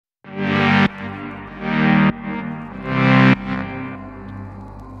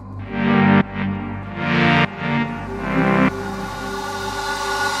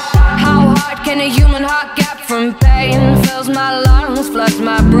a human heart gap from pain fills my lungs, floods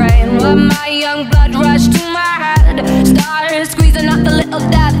my brain. Let my young blood rush to my head. Stars squeezing out the little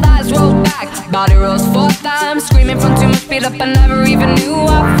death eyes roll back. Body rolls 4 times, screaming from too much speed up. I never even knew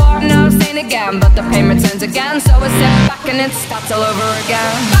what for. Now I'm sane again, but the pain returns again. So I step back and it starts all over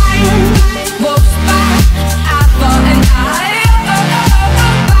again. Wolfsback, I thought and I.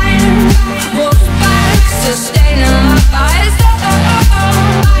 Wolfsback, sustaining my vice.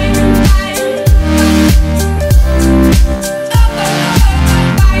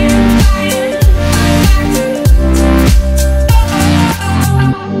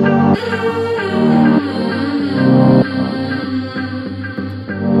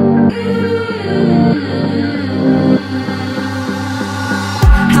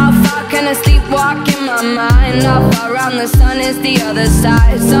 Sleepwalk in my mind. How far around the sun is the other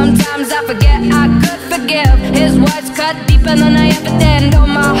side? Sometimes I forget I could forgive. His words cut deeper than I ever did. Oh,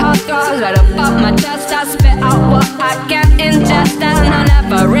 my heart throbs right above my chest. I spit out what I can't ingest, and I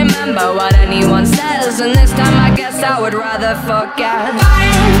never remember what anyone says. And this time I guess I would rather forget.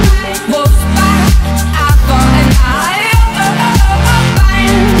 Wolfsback, I fought and I.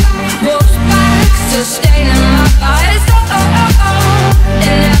 Wolfsback, sustaining my vice.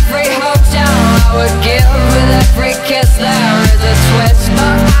 In every hotel I would give, with every kiss there is a twist.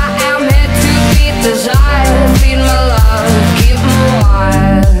 But I am here to feed desire, feed my love, keep me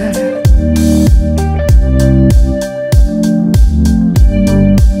wild.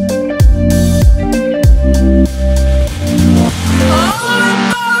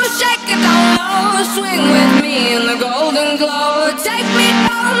 Oh, shake it down low, swing with me in the golden glow. Take me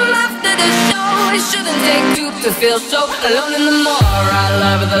home after the show. It shouldn't take two to feel so alone. And the more I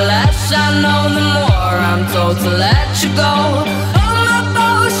love, the less I know. The more I'm told to let you go. Oh, my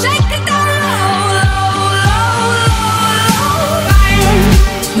bow, shake it down low, low, low, low, low. Bang,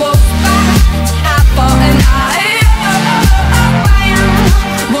 Wolfsback, I fought and I. Bang,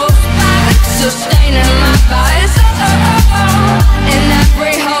 Wolfsback, sustaining my vice. In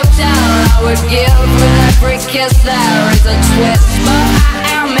every hotel I would give, with every kiss there is a twist. But I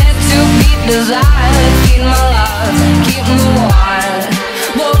am meant to be desired, feed my love, keep me wild.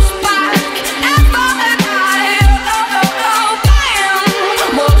 Wolfsback, and I. Bam,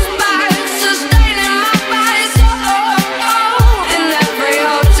 Wolfsback, sustaining my vice. In every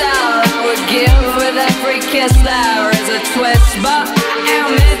hotel I would give, with every kiss there is a twist. But I am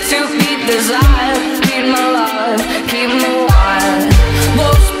meant to be desired.